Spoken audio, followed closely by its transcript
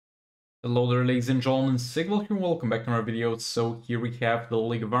Hello there, ladies and gentlemen, Sigval here, welcome back to our video. So here we have the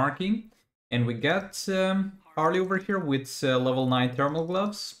League of Anarchy, and we got Harley over here with level 9 thermal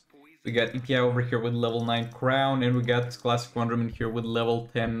gloves. We got EPI over here with level 9 crown, and we got Classic Wonder Woman here with level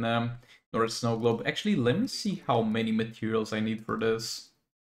 10 Nora Snow Globe. Actually, let me see how many materials I need for this.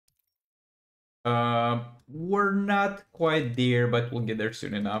 We're not quite there, but we'll get there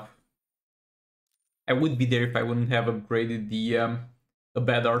soon enough. I would be there if I wouldn't have upgraded the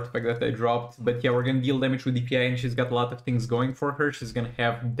bad artifact that I dropped. But yeah, we're gonna deal damage with DPI, and she's got a lot of things going for her. She's gonna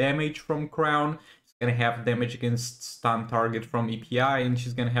have damage from Crown, she's gonna have damage against stun target from EPI, and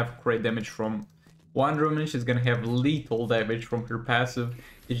she's gonna have crit damage from Wonder Woman. She's gonna have lethal damage from her passive.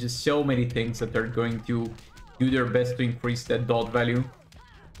 There's just so many things that are going to do their best to increase that dot value.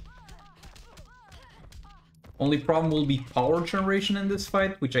 Only problem will be power generation in this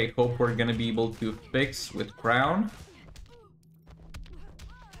fight, which I hope we're gonna be able to fix with Crown.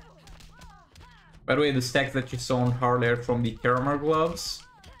 By the way, the stacks that you saw on Harley are from the Terramar gloves.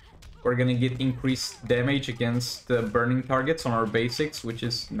 We're gonna get increased damage against burning targets on our basics, which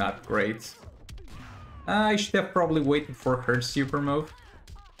is not great. I should have probably waited for her super move.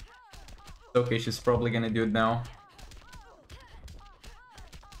 Okay, she's probably gonna do it now.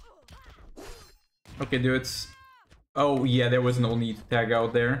 Okay, dudes. Oh yeah, there was no need to tag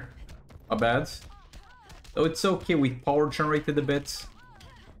out there. My bad. So it's okay, we power generated a bit.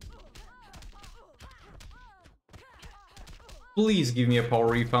 Please give me a power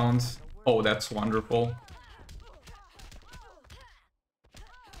refund. Oh, that's wonderful.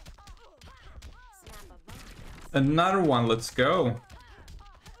 Another one, let's go.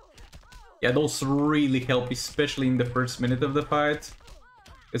 Yeah, those really help, especially in the first minute of the fight.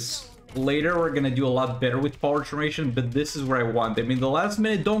 Because later we're gonna do a lot better with power generation, but this is where I want them. In the last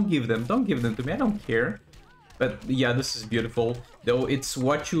minute, don't give them to me, I don't care. But yeah, this is beautiful. Though it's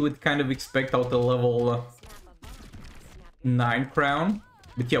what you would kind of expect out the level 9 crown.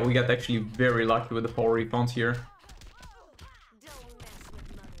 But yeah, we got actually very lucky with the power refunds here.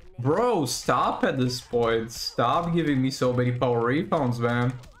 Bro, stop at this point. Stop giving me so many power refunds,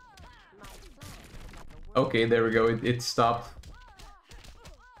 man. Okay, there we go. It stopped.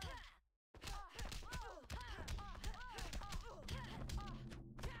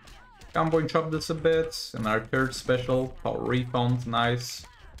 Combo and chop this a bit. And our third special, power refund, nice.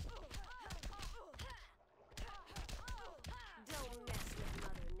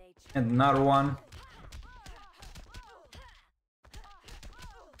 And another one.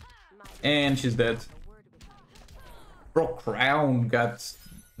 And she's dead. Bro, Crown got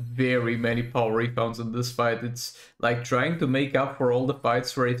very many power refunds in this fight. It's like trying to make up for all the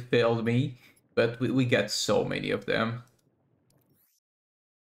fights where it failed me. But we got so many of them.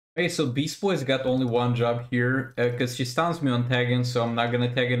 Okay, so Beast Boy's got only one job here. Because she stuns me on tagging, so I'm not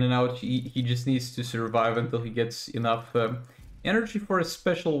gonna tag in and out. He just needs to survive until he gets enough energy for a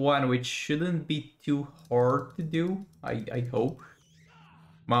special one, which shouldn't be too hard to do, I hope.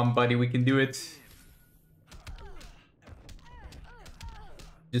 Come on, buddy, we can do it.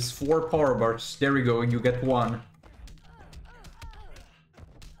 Just 4 power bars. There we go, and you get 1.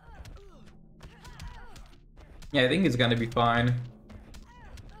 Yeah, I think it's gonna be fine.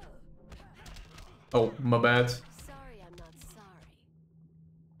 Oh, my bad. Sorry, I'm not sorry.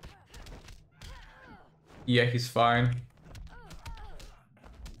 Yeah, he's fine.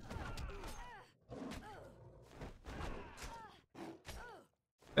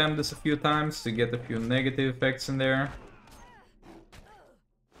 Spam this a few times to get a few negative effects in there.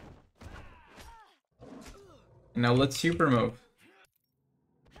 Now let's super move.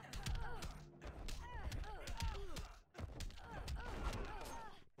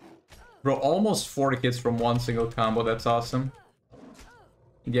 Bro, almost 40 hits from one single combo, that's awesome.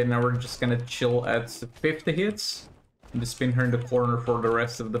 Yeah, now we're just gonna chill at 50 hits. And just spin her in the corner for the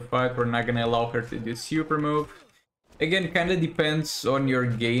rest of the fight. We're not gonna allow her to do super move. Again, kind of depends on your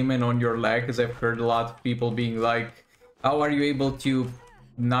game and on your lag, because I've heard a lot of people being like, how are you able to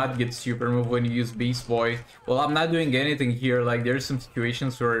not get super move when you use Beast Boy? Well, I'm not doing anything here. Like, there's some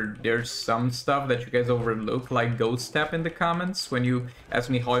situations where there's some stuff that you guys overlook, like Ghost Tap in the comments, when you ask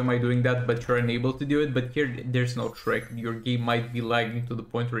me how am I doing that, but you're unable to do it. But here, there's no trick. Your game might be lagging to the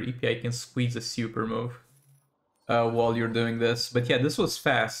point where EPI can squeeze a super move while you're doing this. But yeah, this was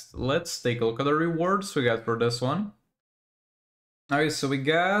fast. Let's take a look at the rewards we got for this one. Okay, so we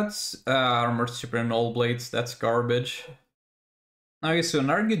got Armor Super and All Blades, that's garbage. Okay, so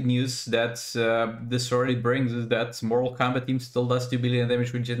another good news that this already brings is that Mortal Kombat team still does 2 billion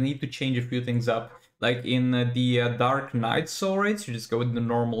damage. We just need to change a few things up. Like in the Dark Knight soul rates, you just go with the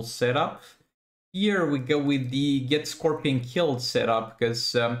normal setup. Here we go with the get Scorpion killed setup,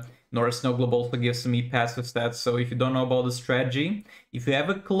 because Nora Snow Globe also gives me passive stats. So if you don't know about the strategy, if you have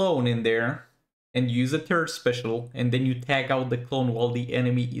a clone in there and use a third special, and then you tag out the clone while the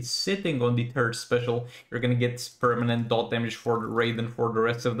enemy is sitting on the third special, you're gonna get permanent dot damage for the Raiden for the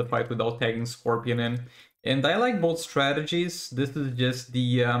rest of the fight without tagging Scorpion in. And I like both strategies. This is just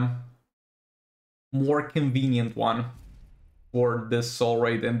the more convenient one for this Soul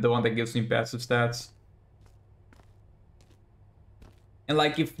Raid and the one that gives me passive stats. And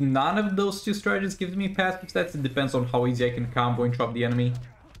like, if none of those two strategies gives me passive stats, it depends on how easy I can combo and drop the enemy.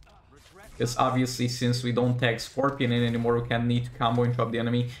 Because obviously, since we don't tag Scorpion in anymore, we can need to combo and drop the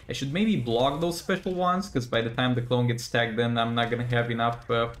enemy. I should maybe block those special ones, because by the time the clone gets tagged in, I'm not gonna have enough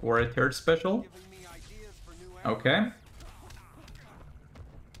for a third special. Okay.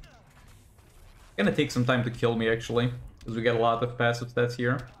 Gonna take some time to kill me, actually, because we get a lot of passive stats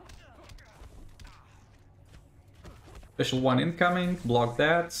here. Special one incoming, block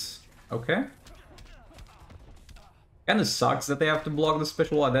that. Okay. Kinda sucks that they have to block the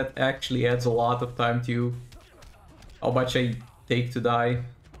special one. That actually adds a lot of time to how much I take to die.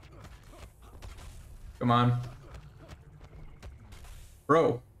 Come on.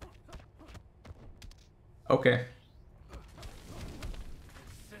 Bro. Okay.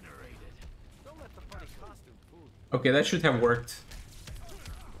 Okay, that should have worked.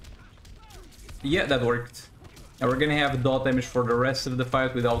 Yeah, that worked. Now we're gonna have dot damage for the rest of the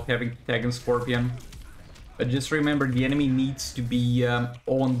fight without having to tag in Scorpion. But just remember, the enemy needs to be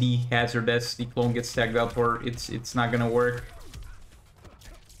on the hazard as the clone gets tagged out, or it's not gonna work.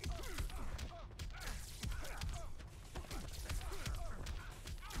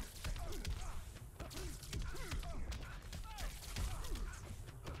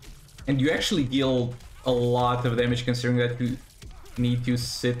 And you actually deal a lot of damage, considering that you need to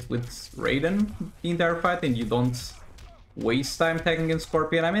sit with Raiden the entire fight and you don't waste time tagging in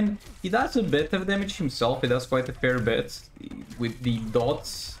Scorpion. I mean, he does a bit of damage himself, he does quite a fair bit with the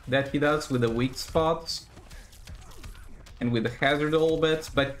dots that he does, with the weak spots and with the hazard a little bit,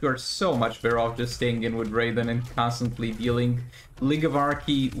 but you're so much better off just staying in with Raiden and constantly dealing League of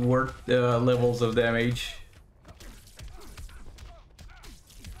Anarchy worth levels of damage.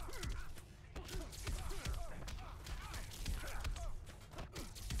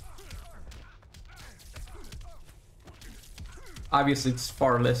 Obviously, it's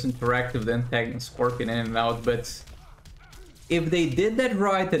far less interactive than tagging Scorpion in and out, but if they did that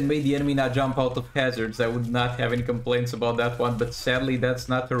right and made the enemy not jump out of hazards, I would not have any complaints about that one, but sadly, that's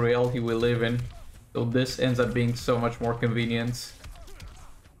not the reality we live in. So this ends up being so much more convenient.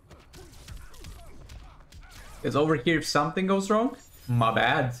 Because over here, if something goes wrong, my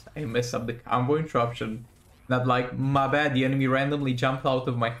bad, I messed up the combo interruption. Not like, my bad, the enemy randomly jumped out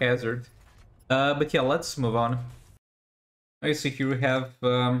of my hazard. But yeah, let's move on. Okay, so here we have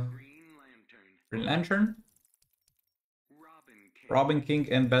Green Lantern, Robin King,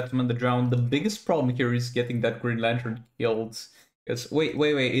 and Batman the Drowned. The biggest problem here is getting that Green Lantern killed. Because, wait,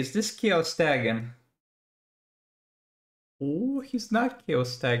 is this Chaos Tagging? Oh, he's not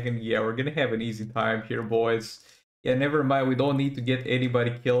Chaos Tagging. Yeah, we're gonna have an easy time here, boys. Yeah, never mind, we don't need to get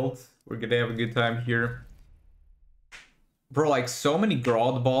anybody killed. We're gonna have a good time here. Bro, like, so many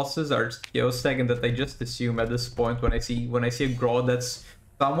Grodd bosses are Chaos Tagging that I just assume at this point when I see a Grodd that's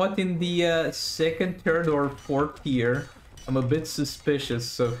somewhat in the second, third, or fourth tier, I'm a bit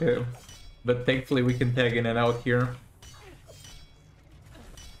suspicious of him. But thankfully we can tag in and out here.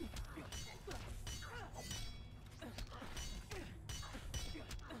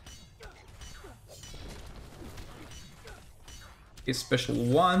 Okay, special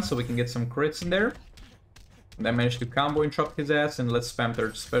one, so we can get some crits in there. And I managed to combo interrupt his ass, and let's spam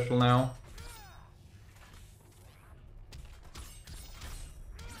third special now.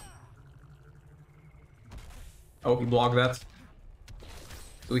 Oh, he blocked that.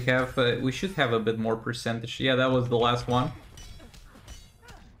 We have, we should have a bit more percentage. Yeah, that was the last one,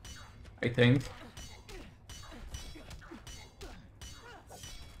 I think.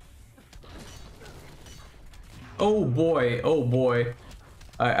 Oh boy, oh boy.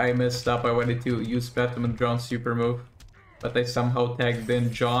 I messed up. I wanted to use Batman John's super move, but I somehow tagged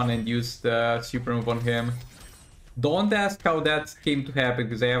in John and used the super move on him. Don't ask how that came to happen,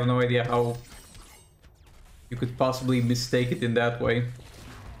 because I have no idea how you could possibly mistake it in that way.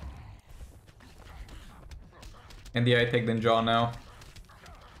 And yeah, I tagged in John now.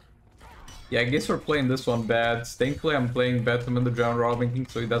 Yeah, I guess we're playing this one bad. Thankfully, I'm playing Batman the Drowned Robin King,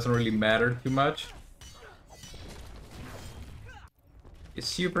 so it doesn't really matter too much.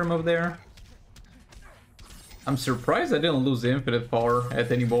 Super move there. I'm surprised I didn't lose infinite power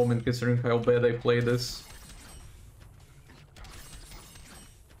at any moment, considering how bad I played this.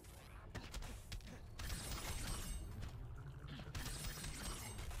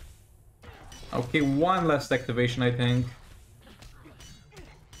 Okay, one last activation, I think.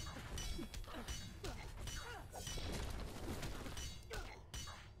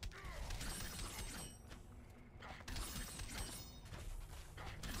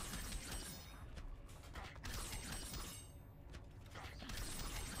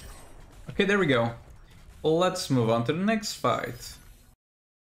 Okay, there we go. Let's move on to the next fight.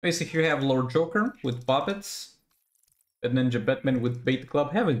 Basically, you have Lord Joker with puppets, a Ninja Batman with Bait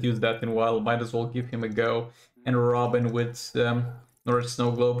Club. Haven't used that in a while, might as well give him a go. And Robin with Nora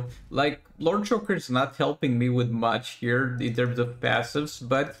Snow Globe. Like, Lord Joker's not helping me with much here in terms of passives,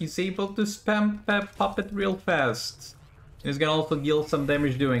 but he's able to spam Puppet real fast. He's gonna also deal some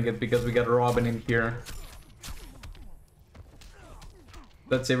damage doing it because we got Robin in here.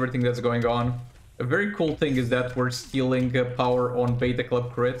 That's everything that's going on. A very cool thing is that we're stealing power on Beta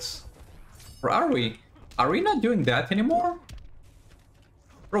Club crits. Or are we? Are we not doing that anymore?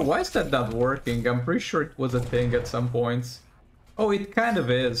 Bro, why is that not working? I'm pretty sure it was a thing at some point. Oh, it kind of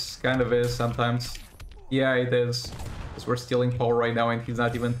is. Kind of is sometimes. Yeah, it is. Because we're stealing power right now and he's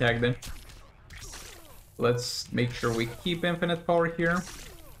not even tagged in. Let's make sure we keep infinite power here.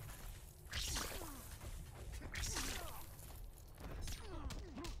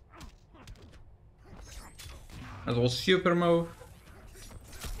 As well, super move.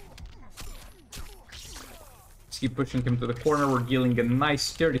 Let's keep pushing him to the corner. We're dealing a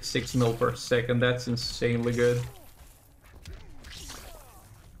nice 36 mil per second. That's insanely good.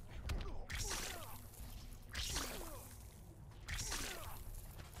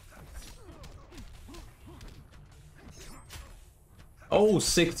 Oh,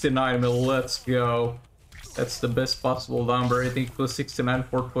 69 mil. Let's go. That's the best possible number. I think it was 69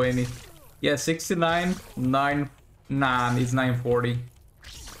 420. Yeah, 69, 9, nah, it's 940.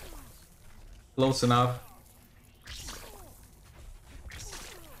 Close enough.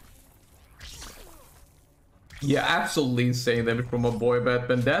 Yeah, absolutely insane damage from a boy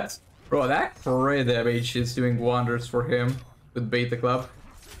Batman. That's, bro, that crit damage is doing wonders for him with Beta Club.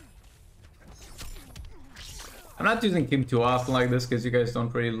 I'm not using him too often like this because you guys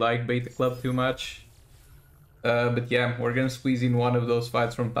don't really like Beta Club too much. But yeah, we're gonna squeeze in one of those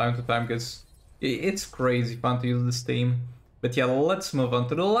fights from time to time because it's crazy fun to use this team. But yeah, let's move on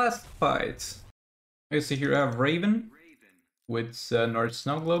to the last fight. Okay, so here I have Raven with North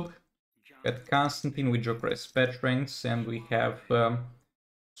Snow Globe. Got Constantine with Joker as pet ranks, and we have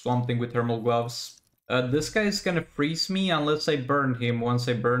Swamp Thing with Thermal Gloves. This guy is gonna freeze me unless I burn him. Once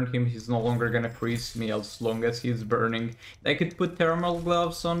I burn him, he's no longer gonna freeze me as long as he's burning. I could put Thermal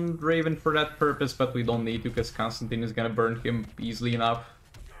Gloves on Raven for that purpose, but we don't need to because Constantine is gonna burn him easily enough.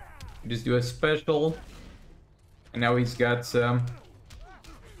 Just do a special. And now he's got the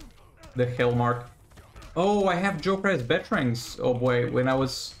Hellmark. Oh, I have Joker as Batarang. Oh boy, when I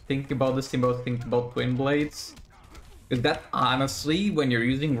was thinking about this team, I was thinking about Twin Blades. Because that, honestly, when you're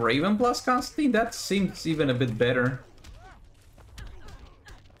using Raven plus Constantine, that seems even a bit better.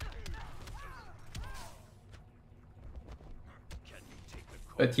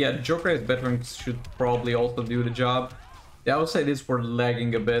 But yeah, Joker as Batarang should probably also do the job. The outside is we're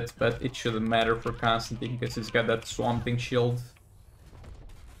lagging a bit, but it shouldn't matter for Constantine because he's got that Swamp Thing shield.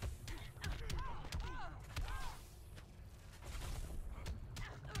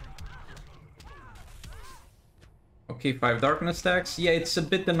 Okay, 5 darkness stacks. Yeah, it's a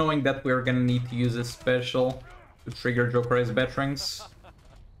bit annoying that we're gonna need to use a special to trigger Joker as Batarangs.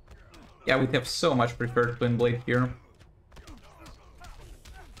 Yeah, we have so much preferred Twin Blade here.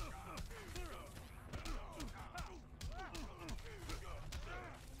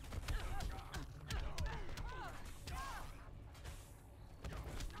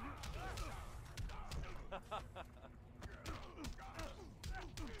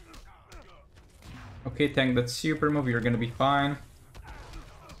 Okay, tank that super move, you're gonna be fine.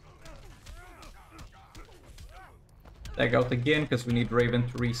 Tag out again, because we need Raven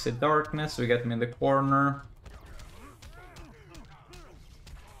to reset darkness, so we get him in the corner.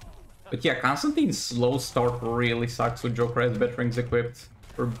 But yeah, Constantine's slow start really sucks with Joker as Batarangs equipped.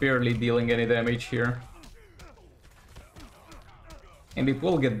 We're barely dealing any damage here. And it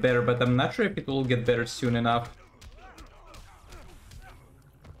will get better, but I'm not sure if it will get better soon enough.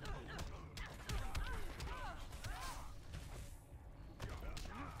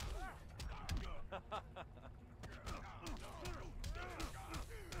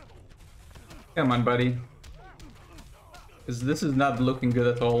 Come on, buddy. Because this is not looking good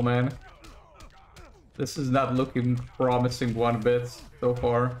at all, man. This is not looking promising one bit so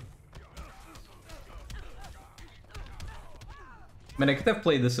far. I mean, I could have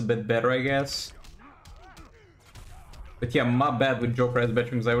played this a bit better, I guess. But yeah, my bad with Joker as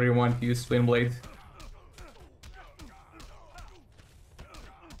veterans. I really want to use Twin Blade.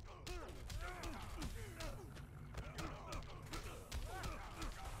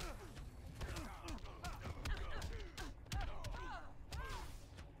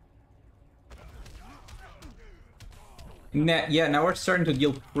 Yeah, now we're starting to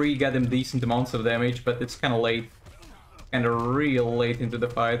deal pretty goddamn decent amounts of damage, but it's kind of late. Kind of real late into the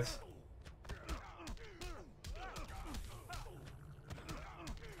fight.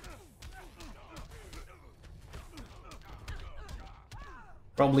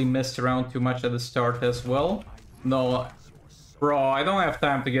 Probably messed around too much at the start as well. No, bro, I don't have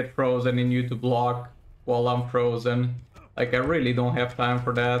time to get frozen and you to block while I'm frozen. Like, I really don't have time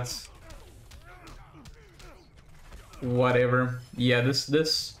for that. Whatever. Yeah,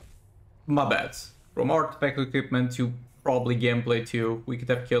 this... My bad. From artifact equipment to probably gameplay too, we could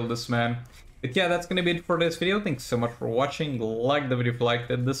have killed this man. But yeah, that's gonna be it for this video. Thanks so much for watching. Like the video if you liked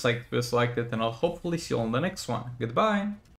it, dislike if you disliked it, and I'll hopefully see you on the next one. Goodbye!